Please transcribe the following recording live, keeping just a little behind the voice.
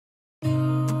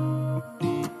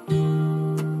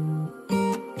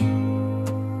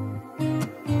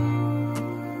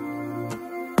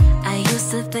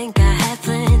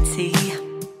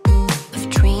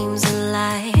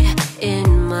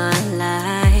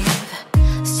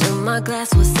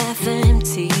glass was half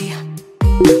empty,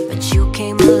 but you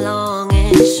came along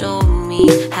and showed me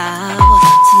how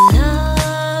to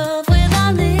love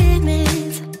without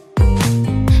limits,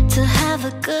 to have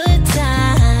a good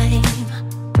time.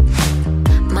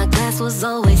 My glass was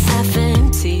always half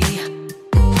empty,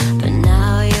 but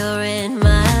now you're in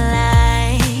my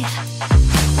life.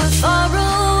 We're far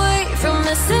away from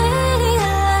the city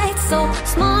lights, so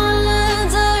small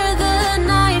under the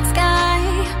night sky.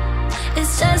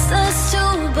 It's just us two,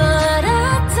 but I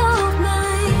don't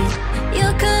mind. You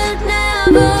could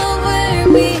never wear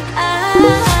me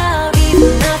out.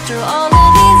 Even after all of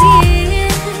these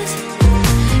years,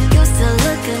 you still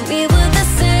look at me with the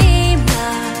same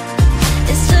love.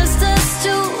 It's just us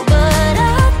two, but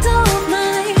I don't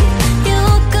mind. You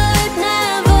could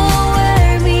never wear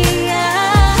me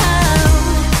out.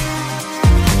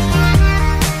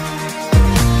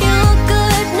 You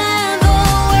could never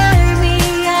wear me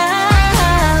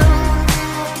out.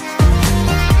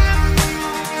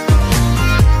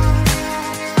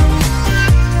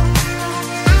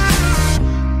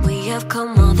 We have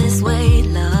come all this way,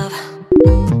 love,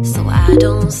 so I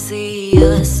don't see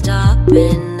us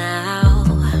stopping now.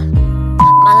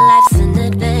 My life's an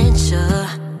adventure,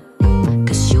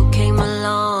 'cause you came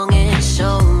along and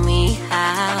showed me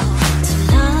how to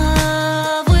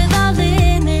love without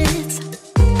limits,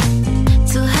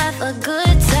 to have a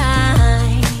good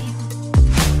time.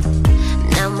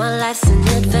 Now my life's an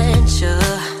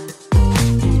adventure,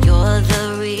 and you're the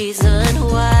reason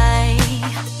why.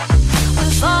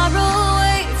 We're far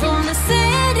away from the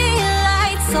city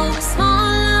lights, so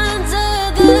small under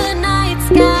the night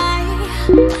sky.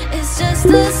 It's just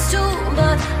us two,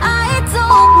 but I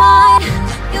don't mind.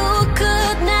 You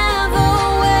could never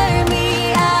wear me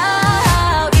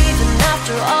out. Even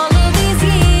after all of these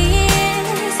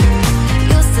years,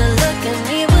 you still look at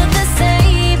me with the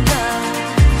same love.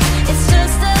 It's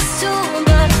just us two,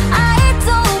 but I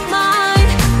don't mind.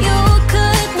 You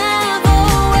could never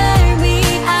wear me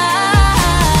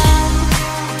out.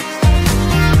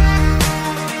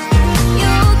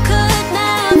 You could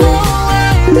never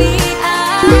wear me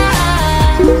out.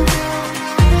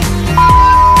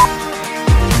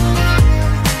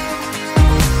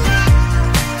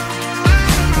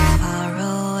 Far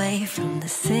away from the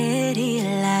city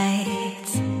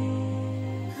lights.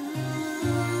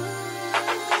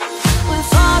 We're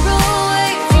far away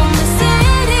from the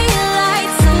city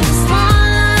lights, so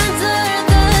small under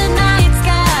the night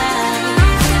sky.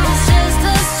 It's just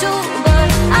us two, but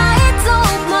I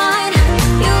don't mind.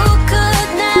 You could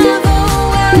never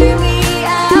wear me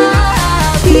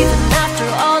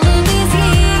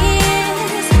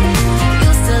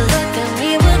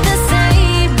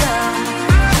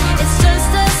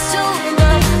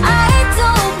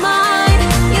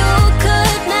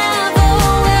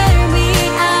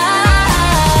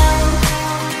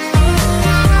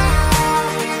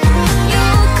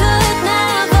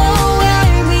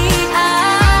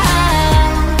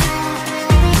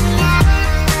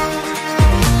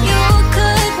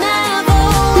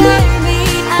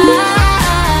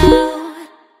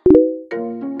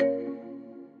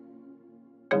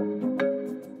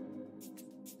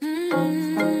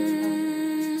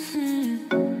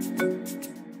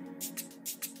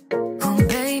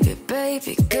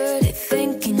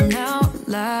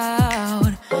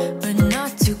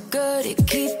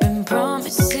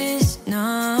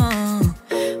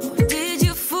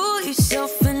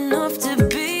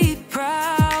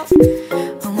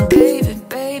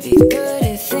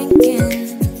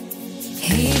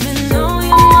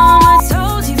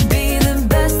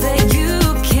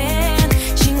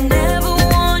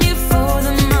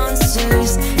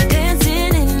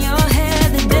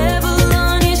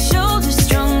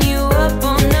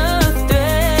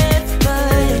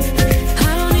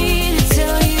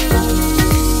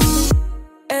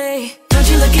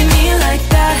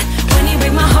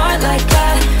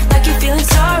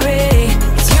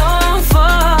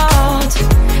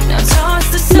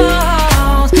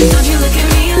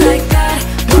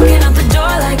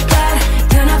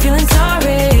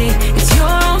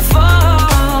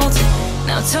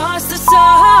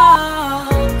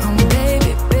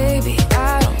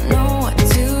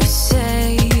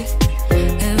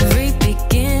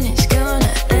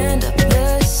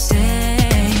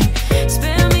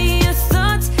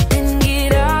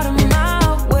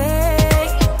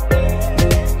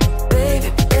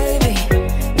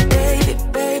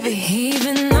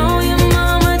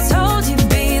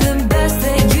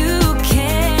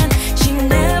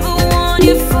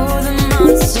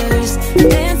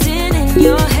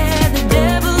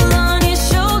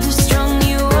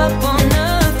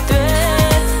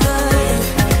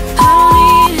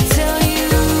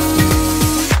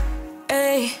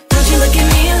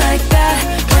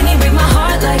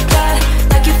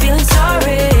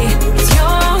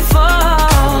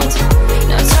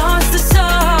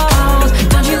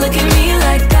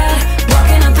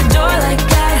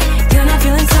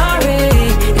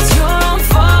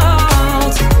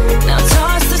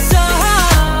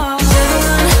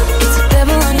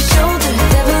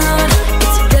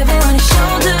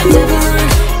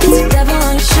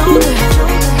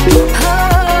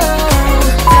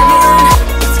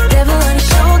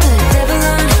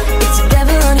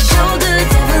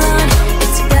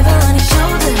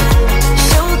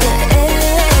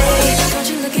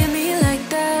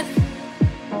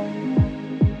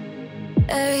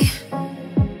Ay,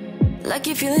 like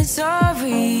you're feeling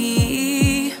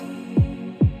sorry.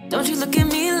 Don't you look at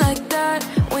me like that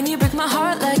when you break my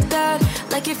heart like that.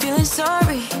 Like you're feeling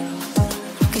sorry,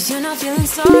 'cause you're not feeling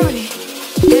sorry.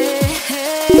 Hey,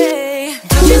 hey.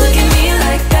 Don't you look at me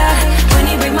like that when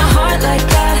you break my heart like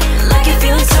that. Like you're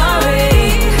feeling sorry.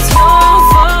 It's your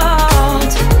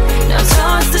fault. Now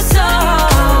toss the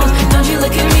soul. Don't you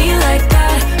look at me like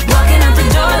that, walking out the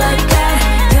door like that.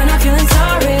 You're not feeling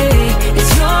sorry.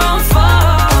 It's your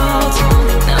fault.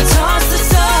 Now toss the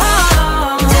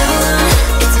soul. Devil on,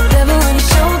 it's a devil on your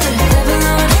shoulder. Devil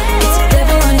on, it's a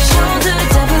devil on your shoulder.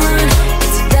 Devil on,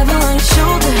 it's a devil on your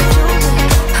shoulder.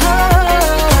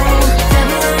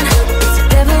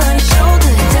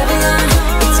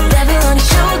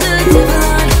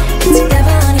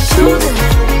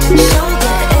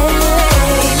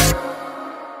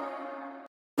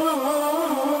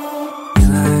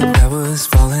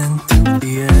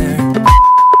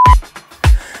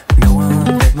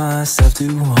 Myself to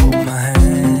hold my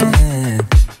hand,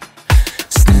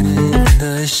 standing in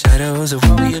the shadows of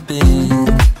what we have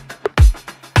been,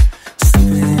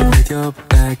 sleeping with your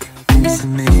back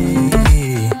facing me.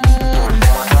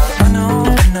 I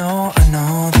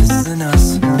know this isn't us.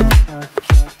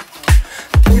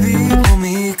 Baby, pull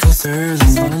me closer,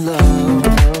 let's fall in love.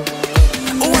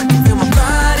 Oh, I can feel my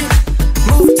body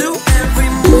move to every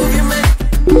move you make,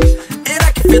 and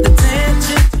I can feel the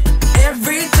tension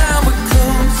every time we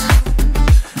close.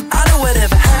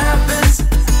 Whatever happens,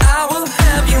 I will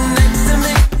have you next to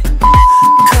me.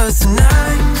 'Cause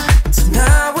tonight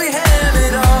we have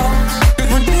it all. 'Cause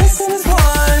we're dancing as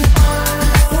one.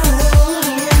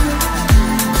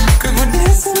 'Cause we're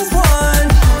dancing as one.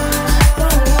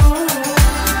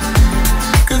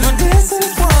 'Cause we're dancing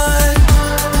as one.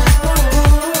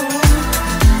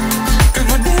 'Cause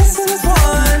we're dancing as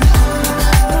one.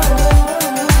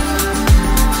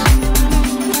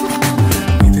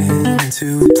 We've been into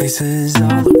places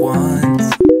all at once.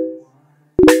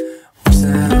 Was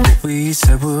that what we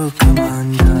said would come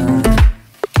undone?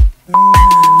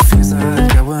 Feels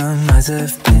like our minds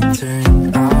have been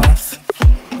turned off.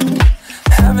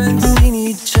 Haven't seen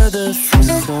each other for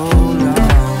so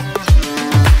long.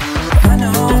 I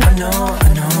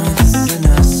know this isn't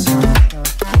us.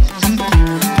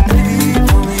 Baby,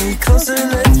 pull me closer,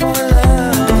 let's fall in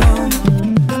love.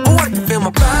 Oh, I can feel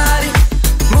my body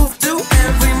move to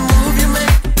every move you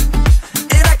make,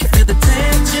 and I can feel the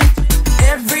tension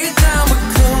every time we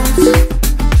close.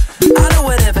 I know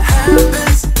whatever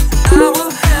happens, I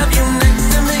will have you next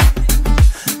to me.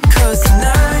 'Cause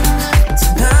tonight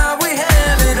we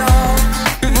have it all.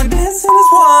 'Cause we're dancing as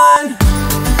one.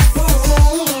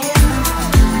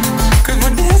 'Cause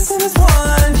we're dancing as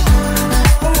one.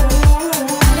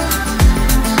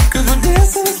 'Cause we're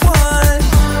dancing as one.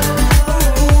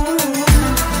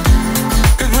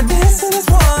 'Cause we're dancing as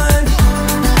one.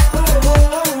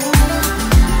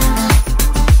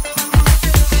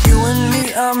 You and me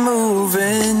are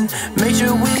moving, make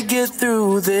sure we get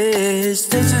through this.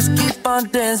 Let's just keep on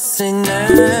dancing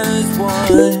as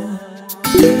one.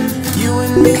 You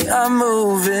and me are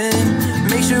moving,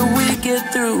 make sure we get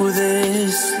through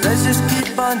this. Let's just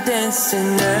keep on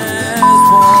dancing as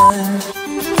one.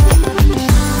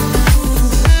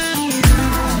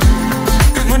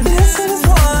 'Cause we're dancing as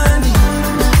one.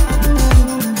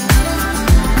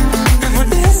 'Cause we're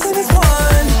dancing as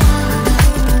one.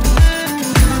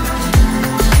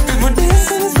 'Cause we're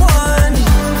dancing as one.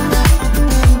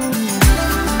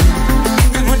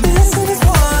 'Cause we're dancing as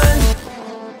one.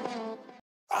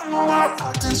 I know I'm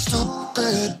acting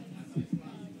stupid,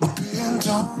 but being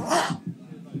dumb,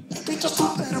 maybe just a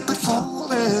little bit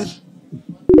foolish.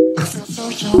 I feel so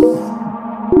young.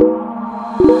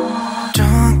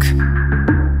 Drunk,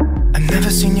 I've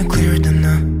never seen you clearer than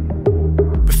now.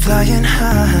 We're flying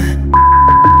high,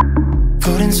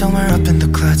 floating somewhere up in the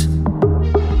clouds.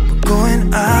 We're going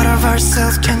out of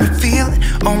ourselves, can you feel it?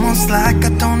 Almost like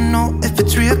I don't know if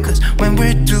it's real. 'Cause when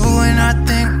we're doing our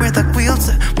thing, we're like wheels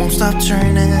that won't stop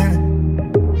turning.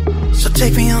 So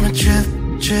take me on a trip,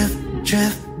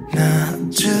 now,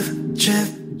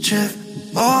 trip.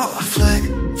 Oh, flick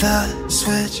the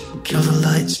switch, kill the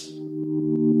lights.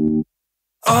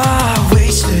 Oh,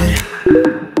 wasted.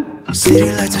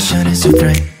 City lights are shining so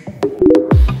bright.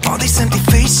 All these empty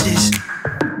faces,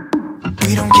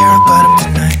 we don't care about them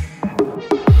tonight.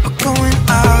 We're going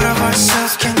out of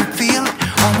ourselves, can you feel it?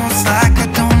 Almost like I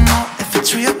don't know if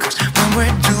it's real. 'Cause when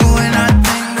we're doing our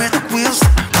thing, we're the wheels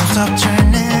that won't stop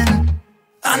turning.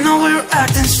 I know we're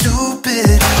acting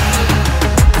stupid,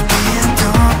 we're being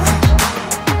dumb,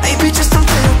 maybe just a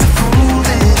little bit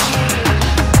foolish,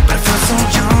 but I feel so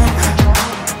young.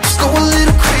 Let's go a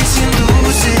little crazy and do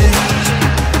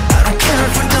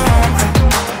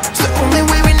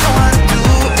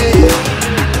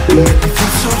If